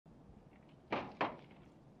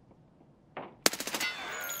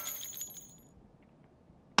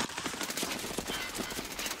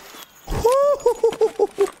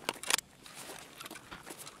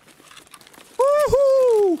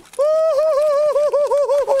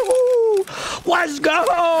Let's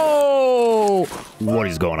go! What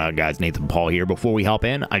is going on, guys? Nathan Paul here. Before we hop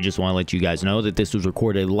in, I just want to let you guys know that this was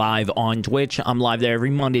recorded live on Twitch. I'm live there every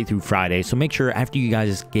Monday through Friday, so make sure after you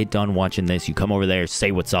guys get done watching this, you come over there,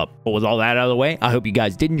 say what's up. But with all that out of the way, I hope you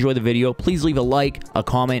guys did enjoy the video. Please leave a like, a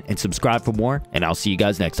comment, and subscribe for more, and I'll see you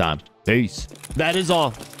guys next time. Peace. That is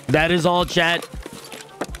all. That is all, chat.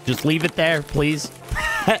 Just leave it there, please.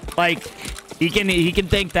 Like, he can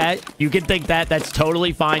think that. You can think that. That's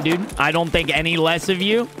totally fine, dude. I don't think any less of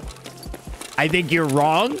you. I think you're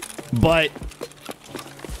wrong, but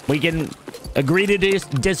we can agree to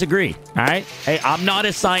disagree, all right? Hey, I'm not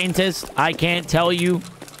a scientist. I can't tell you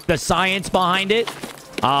the science behind it.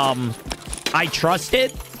 I trust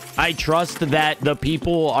it. I trust that the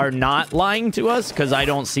people are not lying to us because I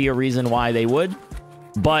don't see a reason why they would.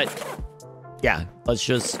 But, yeah, let's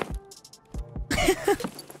just...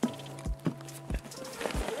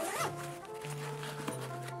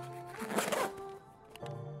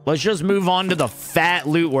 Let's just move on to the fat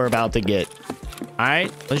loot we're about to get. All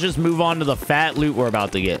right? Let's just move on to the fat loot we're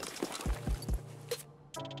about to get.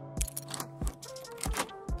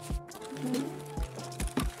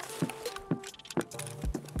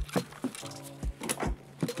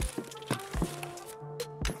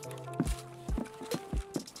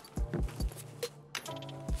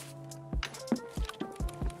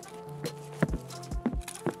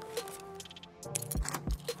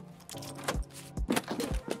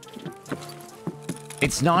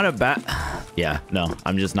 It's not about... Yeah, no,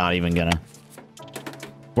 I'm just not even gonna...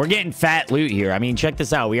 We're getting fat loot here. I mean, check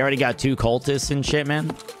this out. We already got 2 cultists and shit, man.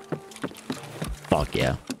 Fuck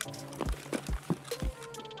yeah.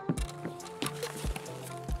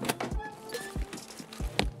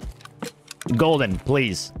 Golden,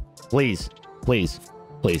 please. Please. Please.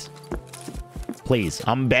 Please. Please.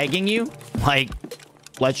 I'm begging you. Like,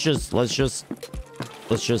 let's just drop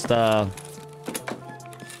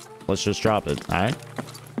it, all right?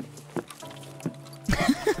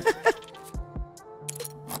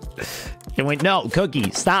 Can we... No, Cookie,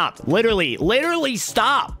 stop. Literally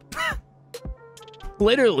stop.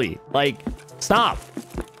 Literally, like, stop.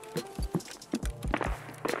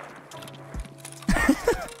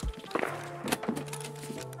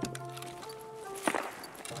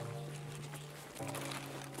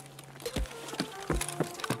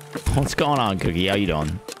 What's going on, Cookie? How you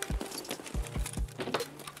doing?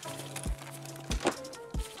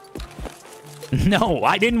 No,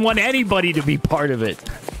 I didn't want anybody to be part of it.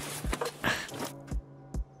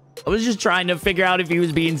 I was just trying to figure out if he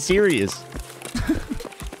was being serious.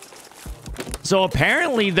 So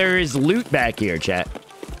apparently there is loot back here, chat.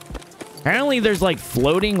 Apparently there's like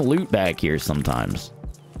floating loot back here sometimes.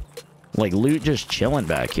 Like loot just chilling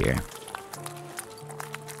back here.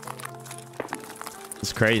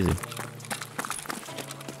 It's crazy.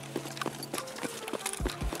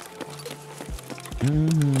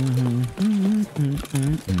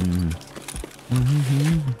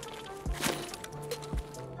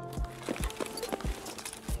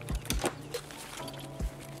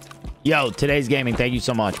 Yo, today's gaming. Thank you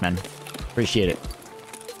so much, man. Appreciate it.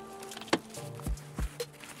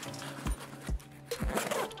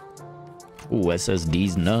 Ooh,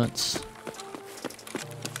 SSD's nuts.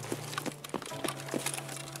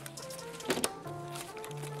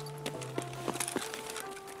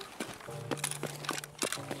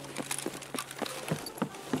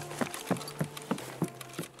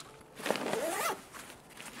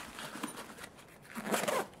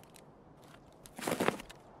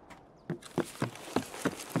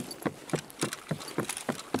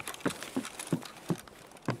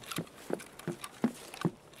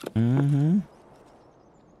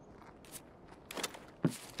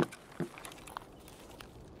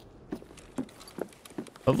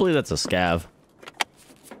 Hopefully that's a scav.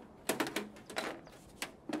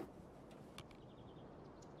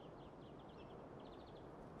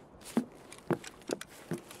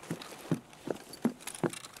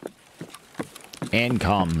 And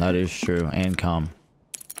calm, that is true. And calm.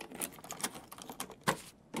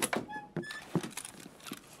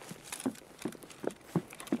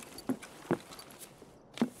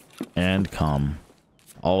 And calm.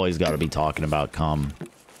 Always got to be talking about calm.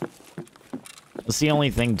 It's the only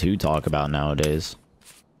thing to talk about nowadays.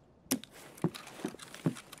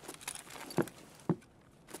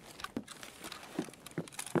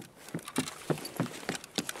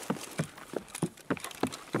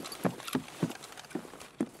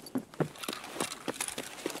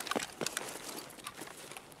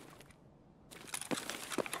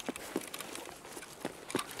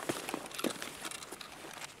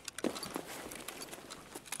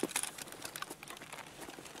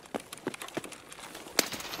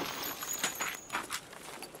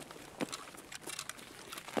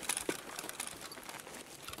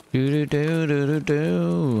 Do do do do do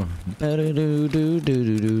do do do do do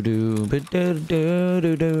do do do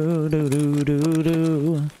do do do do do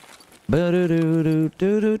do.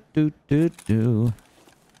 Ba-do-do-do-do-do-do-do.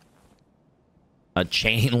 A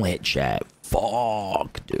chainlit chat.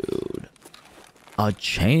 Fuck, dude. A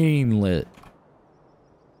chainlit.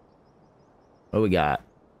 What do we got?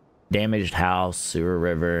 Damaged house, sewer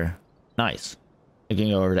river. Nice. I can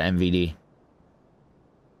go over to MVD.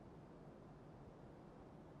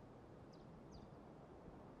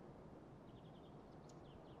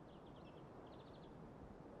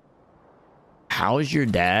 How's your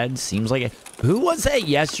dad? Seems like it. Who was that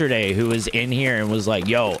yesterday who was in here and was like,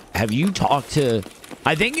 yo, have you talked to...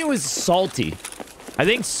 I think it was Salty. I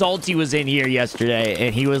think Salty was in here yesterday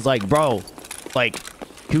and he was like, bro, like,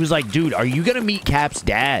 he was like, dude, are you gonna meet Cap's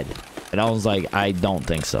dad? And I was like, I don't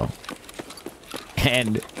think so.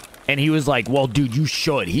 And he was like, well, dude, you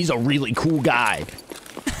should. He's a really cool guy.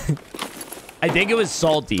 I think it was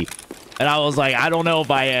Salty. And I was like, I don't know if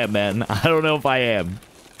I am, man. I don't know if I am.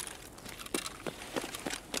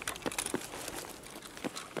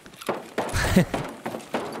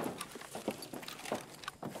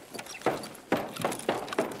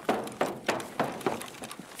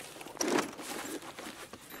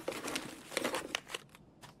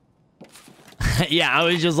 Yeah, I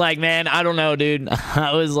was just like, man, I don't know, dude.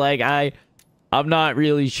 I was like, I'm not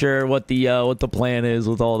really sure what the plan is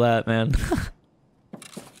with all that, man.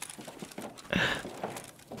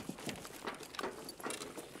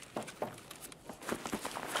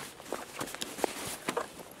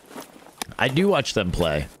 I do watch them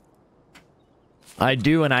play. I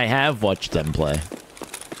do, and I have watched them play.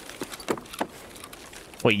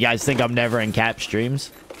 What, you guys think I'm never in Cap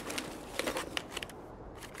streams?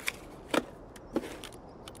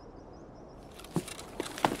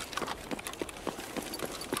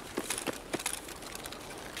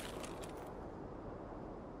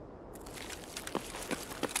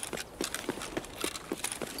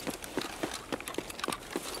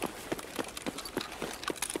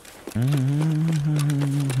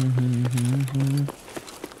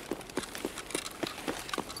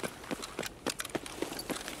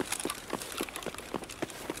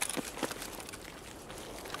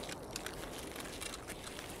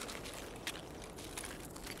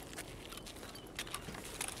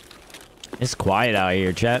 It's quiet out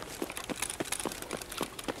here, chat.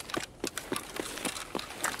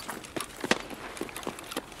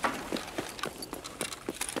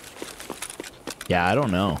 Yeah, I don't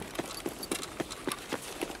know.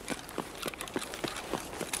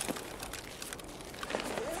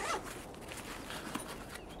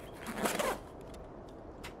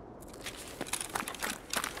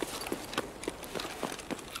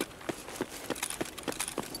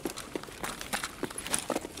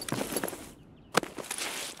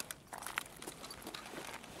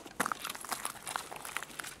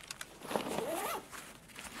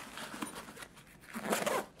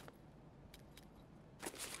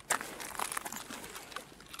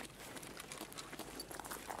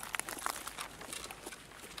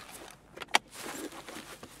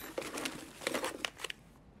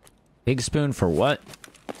 Big spoon for what?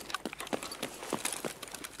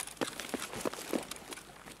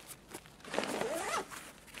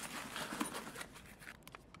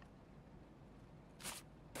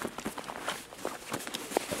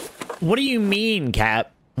 What do you mean,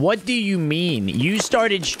 Cap? What do you mean? You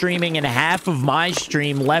started streaming and half of my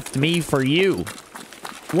stream left me for you.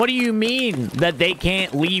 What do you mean that they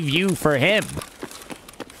can't leave you for him?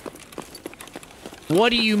 What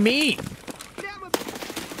do you mean?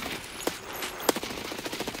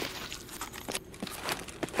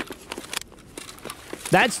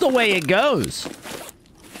 That's the way it goes.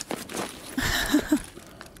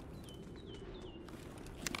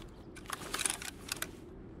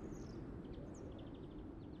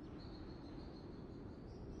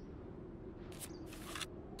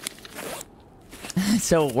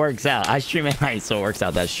 So it works out. I stream at night, so it works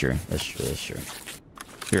out. That's true. That's true. That's true.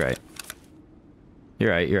 You're right.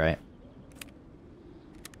 You're right. You're right.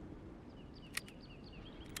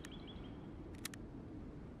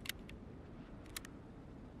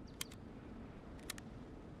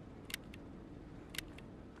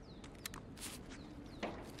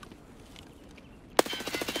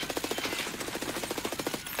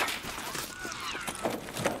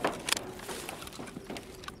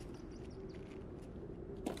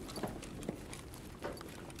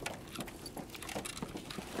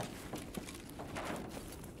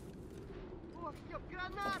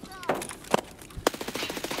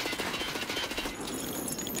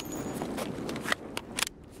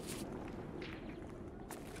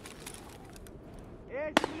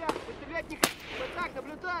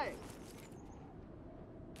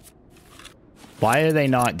 Why are they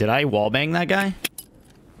not? Did I wallbang that guy?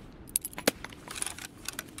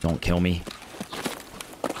 Don't kill me.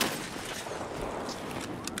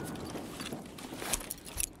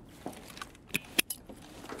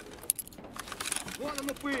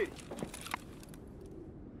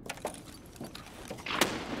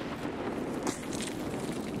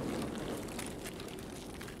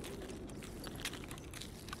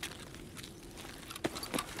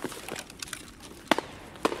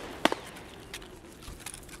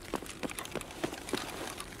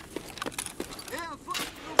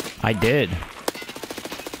 I did.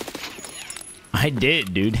 I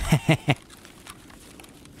did, dude.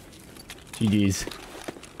 GG's.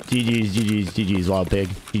 GG's, GG's, GG's, wild pig.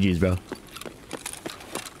 GG's, bro.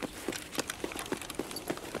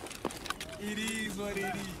 It is what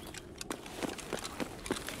it is.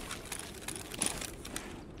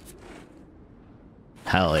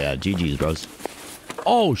 Hell yeah, GG's, bros.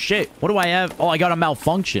 Oh, shit. What do I have? Oh, I got a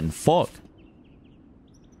malfunction. Fuck.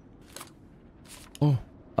 Oh.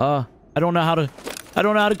 I don't know how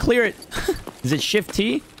to clear it. Is it Shift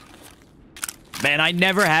T? Man, I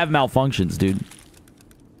never have malfunctions, dude.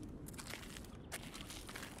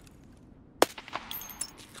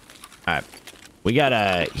 Alright. We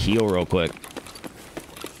gotta heal real quick.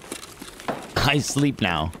 I sleep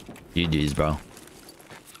now. GG's, bro.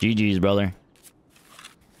 GG's, brother.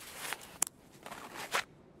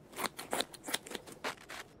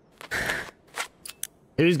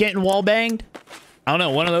 Who's getting wall banged? I don't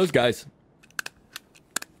know, one of those guys.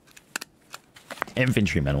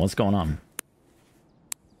 Infantryman, what's going on?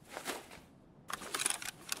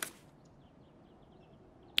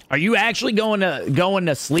 Are you actually going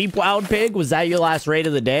to sleep, wild pig? Was that your last raid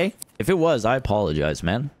of the day? If it was, I apologize,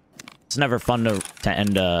 man. It's never fun to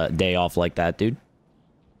end a day off like that, dude.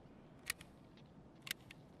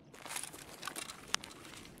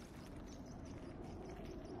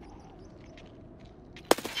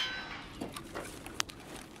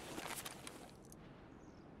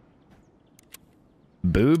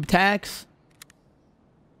 Boob tax?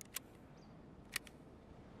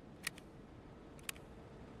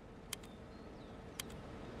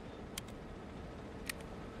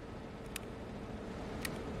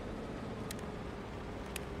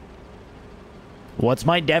 What's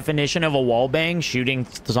my definition of a wall bang? Shooting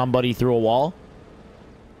somebody through a wall?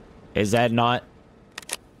 Is that not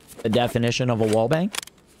the definition of a wall bang?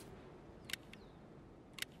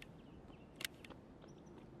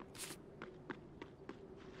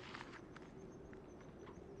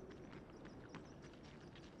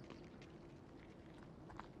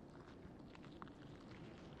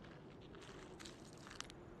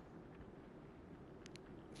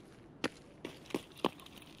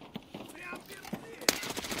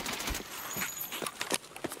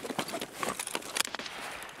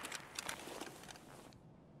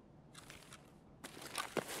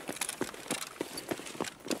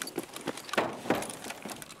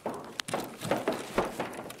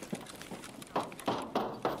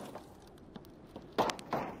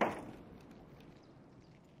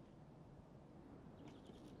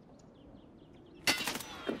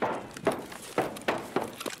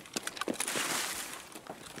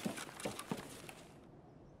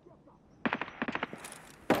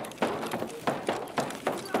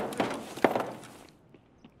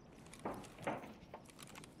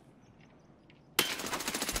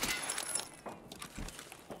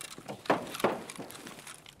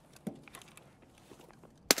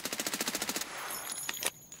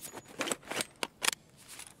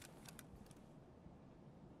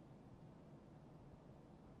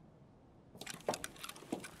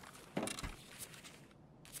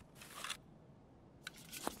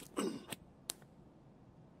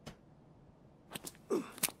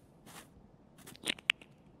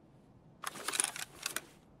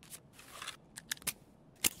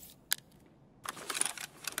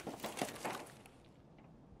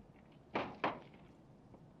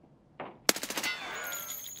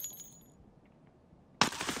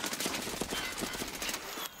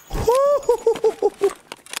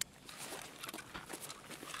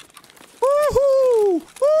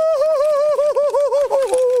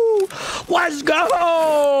 Let's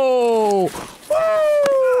go!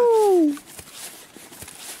 Woo!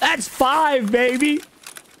 That's 5, baby.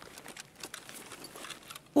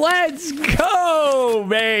 Let's go,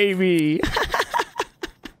 baby.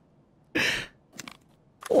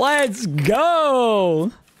 Let's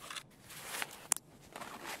go.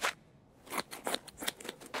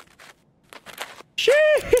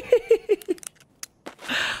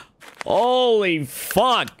 Holy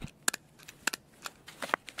fuck.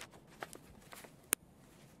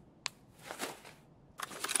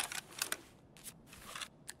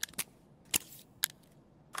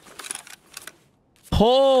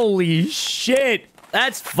 Holy shit.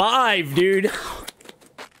 That's 5, dude.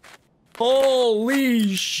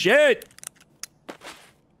 Holy shit.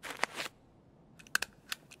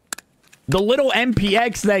 The little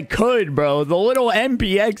MPX that could, bro. The little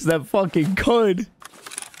MPX that fucking could.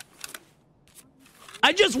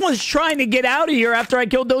 I just was trying to get out of here after I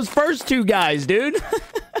killed those first 2 guys, dude.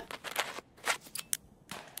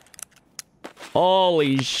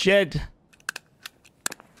 Holy shit.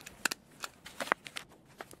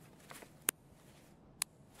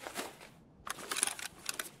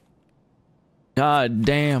 God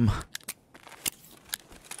damn.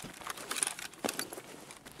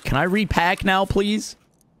 Can I repack now, please?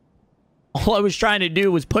 All I was trying to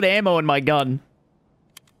do was put ammo in my gun.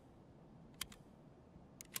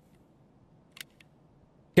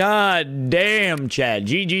 God damn, Chad.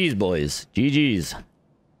 GG's, boys. GG's.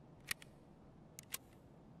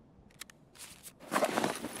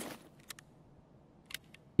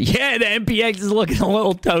 Yeah, the MPX is looking a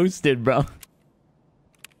little toasted, bro.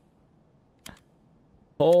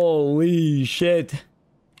 Holy shit.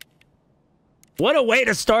 What a way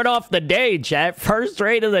to start off the day, chat. First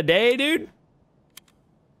raid of the day, dude.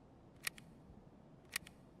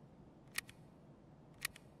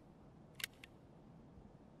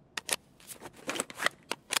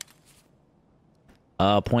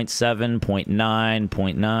 Uh, 0.7, 0.9,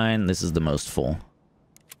 0.9. This is the most full.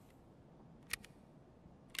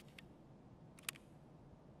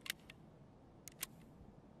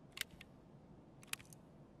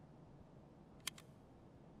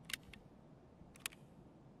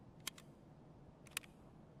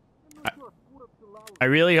 I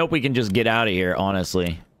really hope we can just get out of here,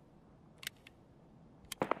 honestly.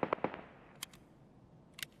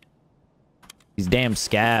 These damn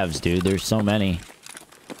scavs, dude. There's so many.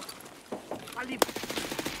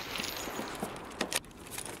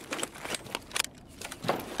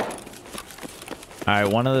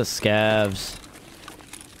 Alright, one of the scavs.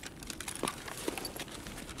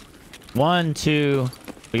 1, 2.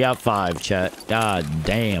 We got 5, chat. God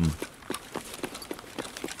damn.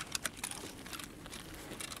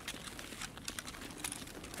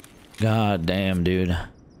 God damn, dude.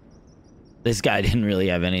 This guy didn't really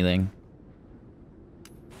have anything.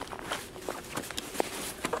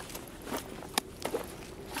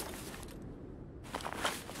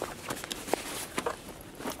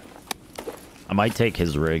 I might take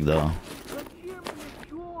his rig, though.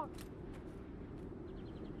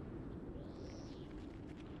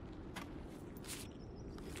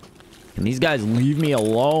 Can these guys leave me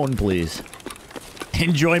alone, please?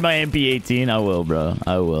 Enjoy my MP18. I will, bro.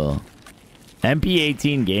 I will.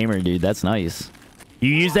 MP18 gamer, dude. That's nice. You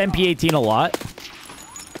use MP18 a lot?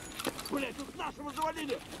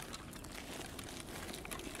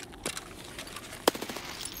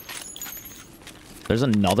 There's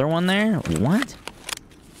another one there? What?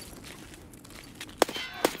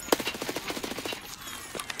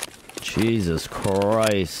 Jesus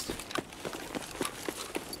Christ.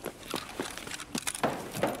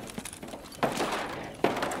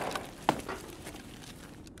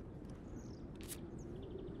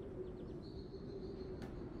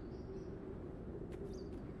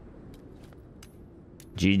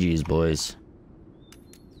 GG's, boys.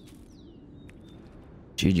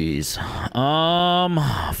 GG's.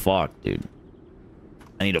 Fuck, dude.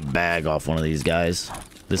 I need a bag off one of these guys.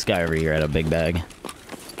 This guy over here had a big bag.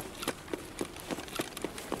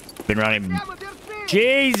 Been running.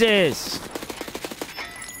 Jesus!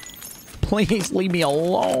 Please leave me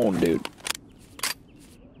alone, dude.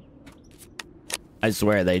 I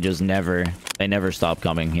swear they just never stop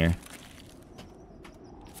coming here.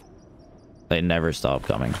 They never stop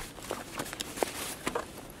coming.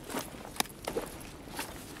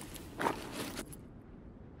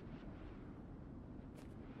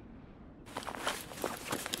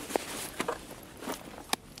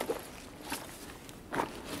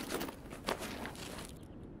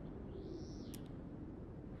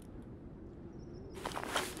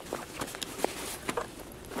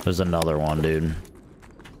 There's another one, dude.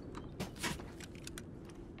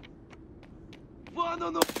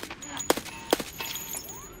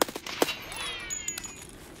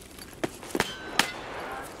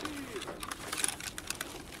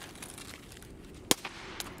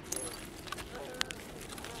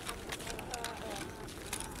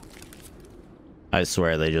 I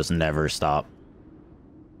swear they just never stop.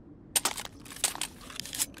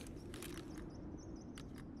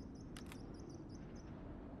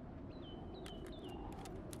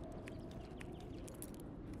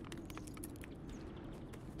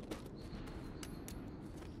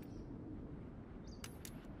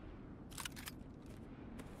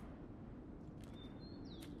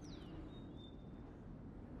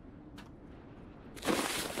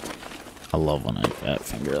 I love when I fat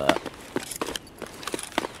finger that.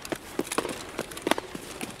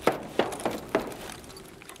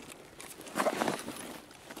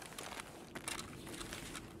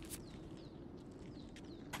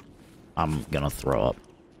 I'm gonna throw up.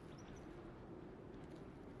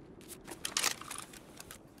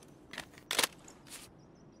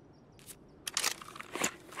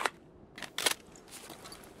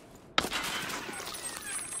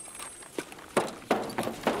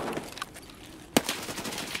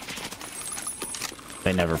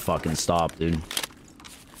 They never fucking stop, dude.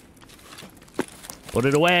 Put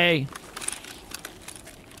it away.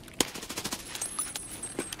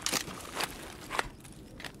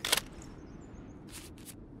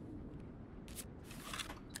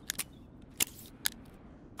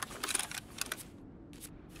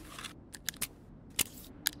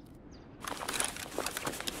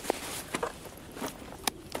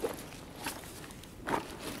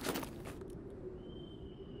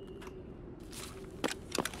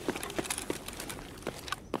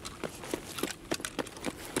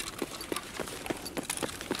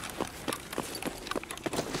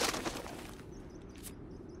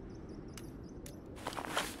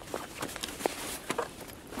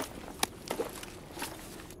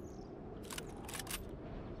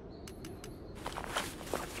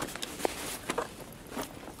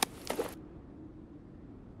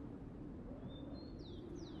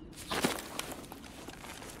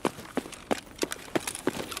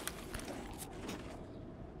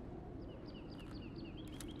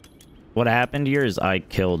 What happened here is I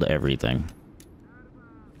killed everything.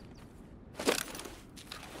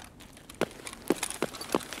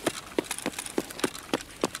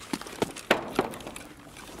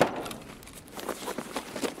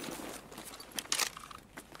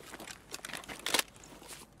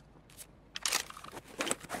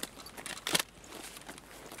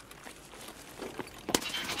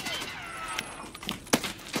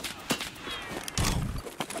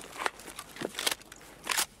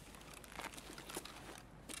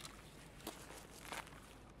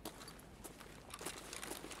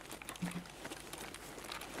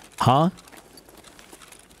 Huh?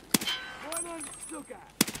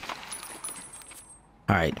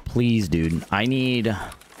 All right, please, dude. I need...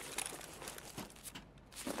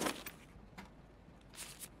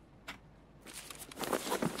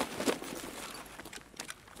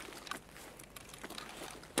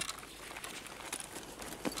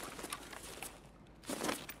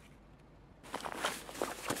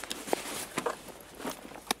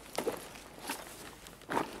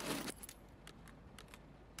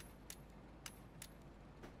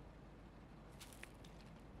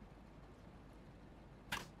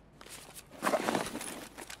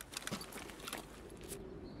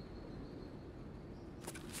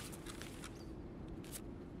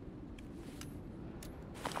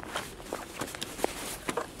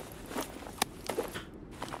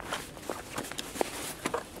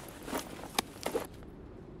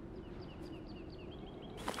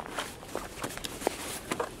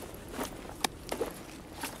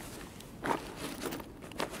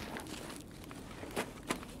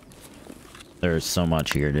 There's so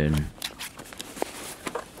much here, dude.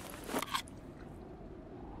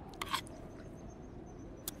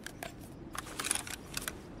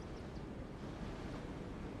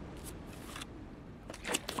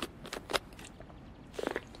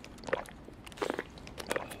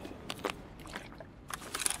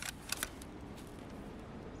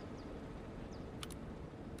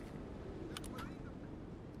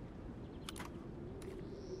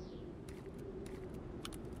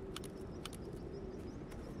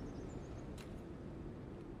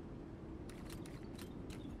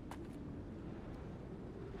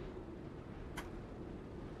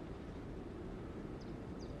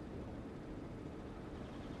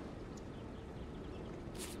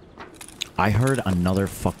 I heard another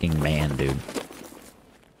fucking man, dude.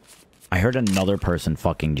 I heard another person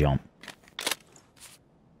fucking jump.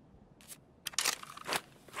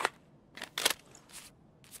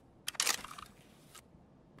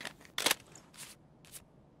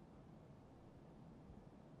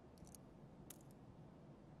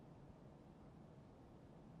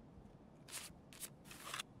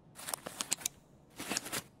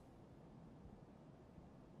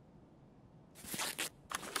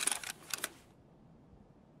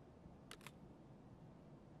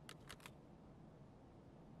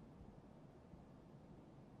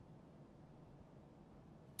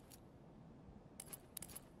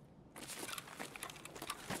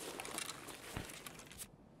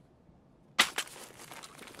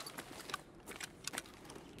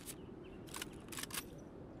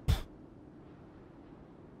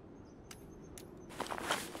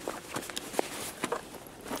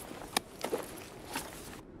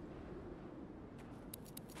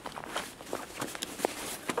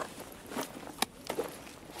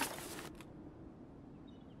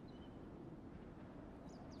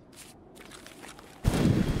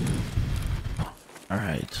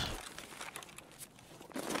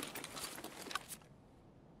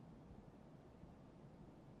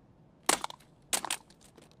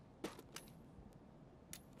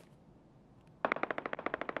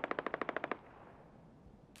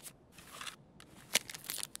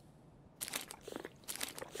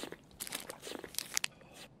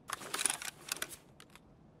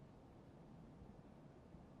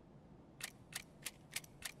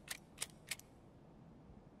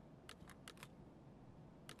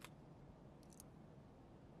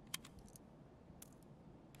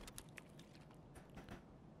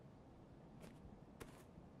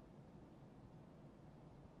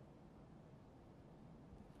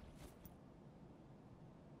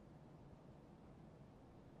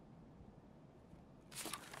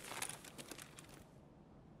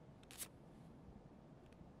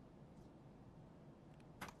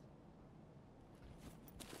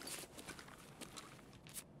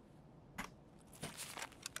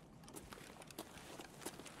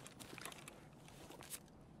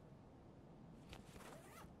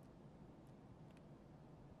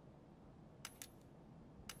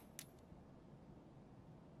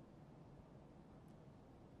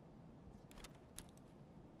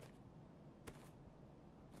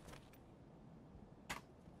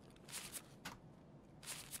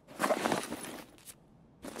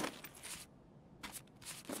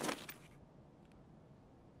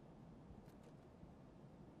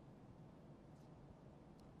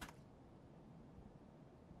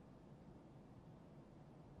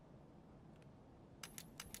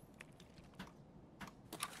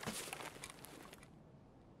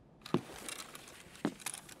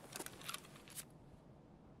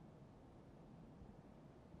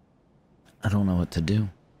 I don't know what to do.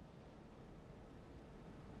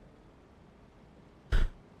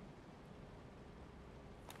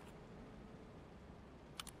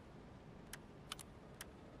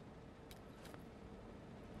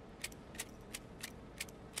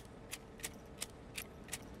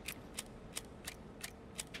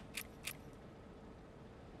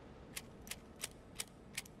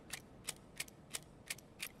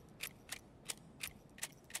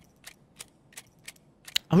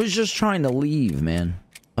 I was just trying to leave, man.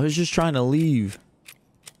 I was just trying to leave.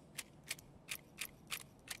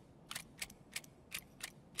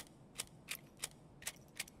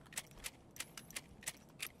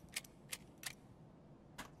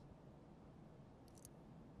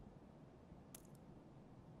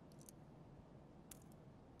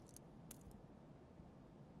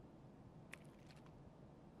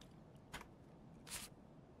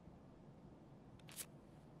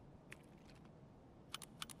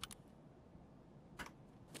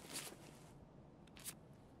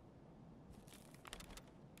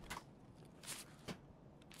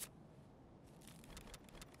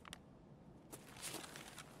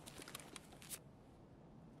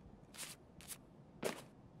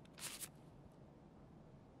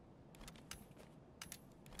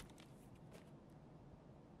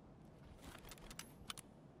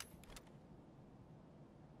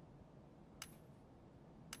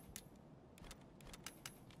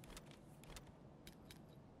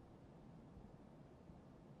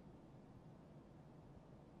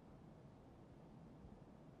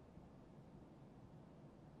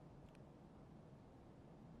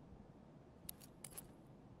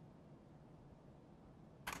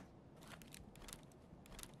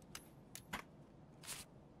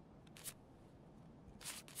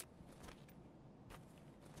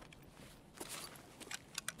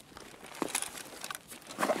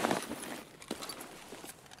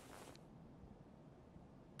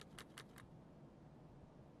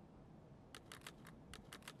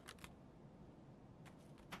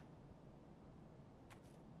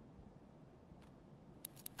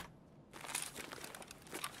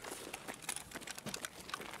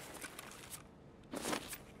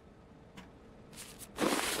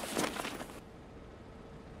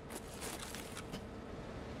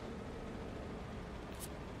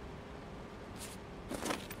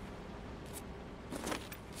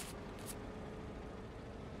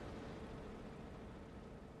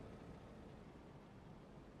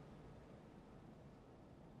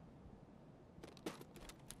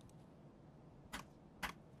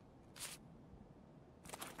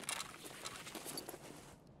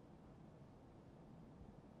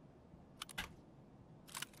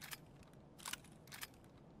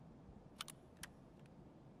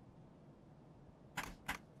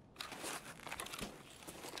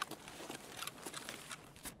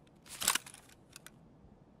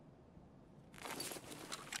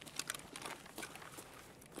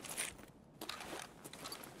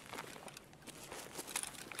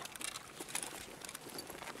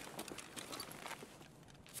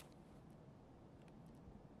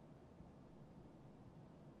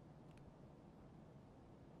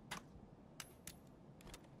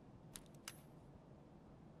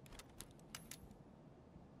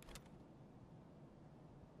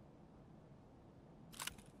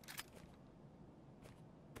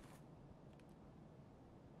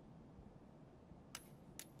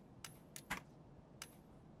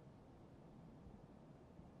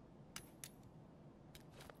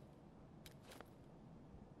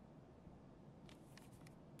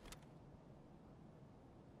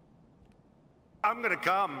 I'm gonna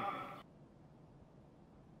come.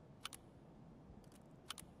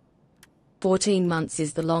 14 months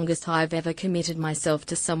is the longest I've ever committed myself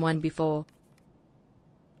to someone before.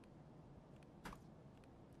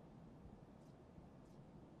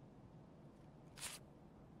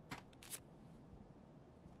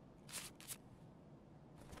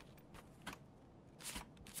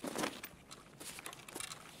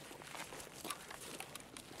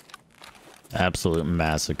 Absolute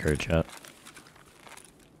massacre, chat.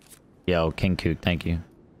 Yo, King Kook, thank you.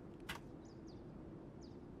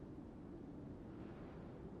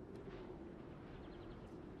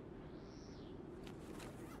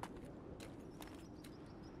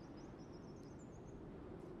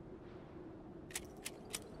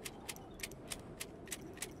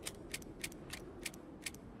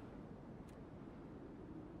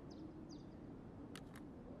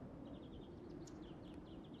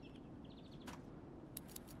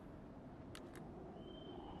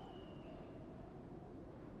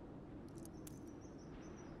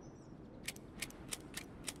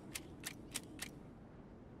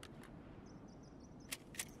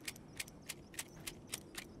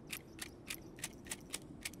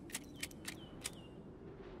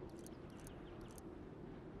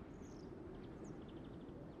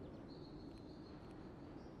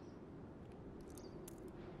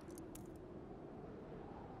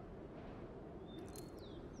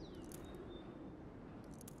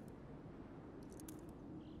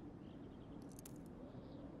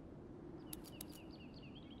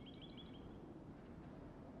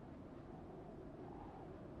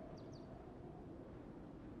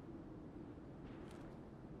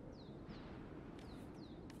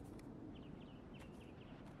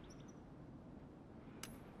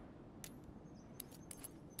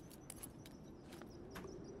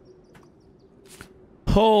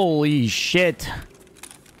 Holy shit.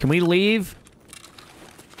 Can we leave?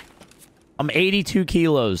 I'm 82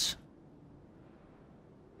 kilos.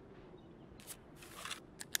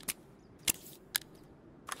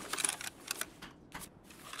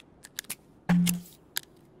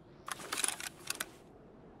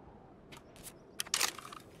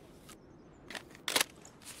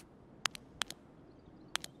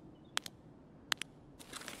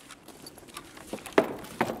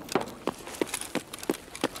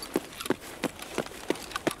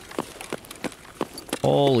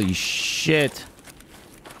 Holy shit.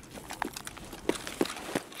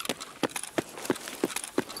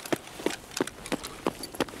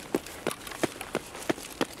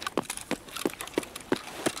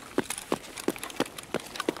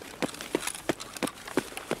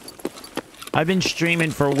 I've been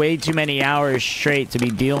streaming for way too many hours straight to be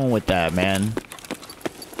dealing with that, man.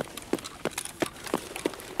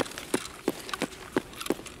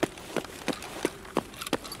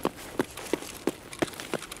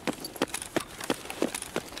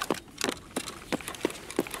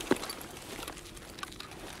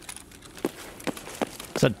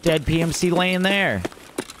 It's a dead PMC laying there.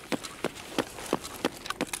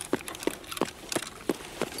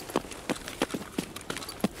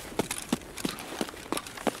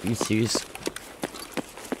 Are you serious?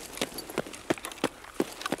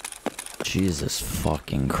 Jesus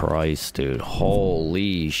fucking Christ, dude.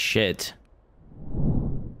 Holy shit.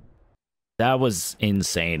 That was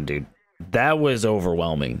insane, dude. That was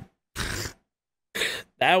overwhelming.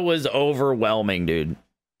 That was overwhelming, dude.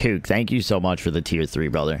 Kook, thank you so much for the tier 3,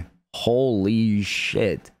 brother. Holy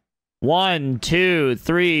shit. 1, 2,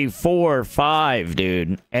 3, 4, 5,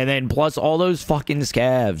 dude. And then plus all those fucking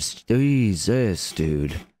scavs. Jesus,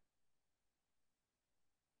 dude.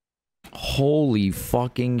 Holy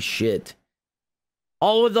fucking shit.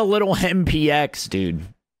 All with the little MPX, dude.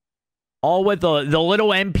 All with the little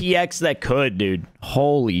MPX that could, dude.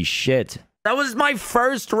 Holy shit. That was my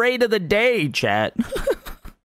first raid of the day, chat.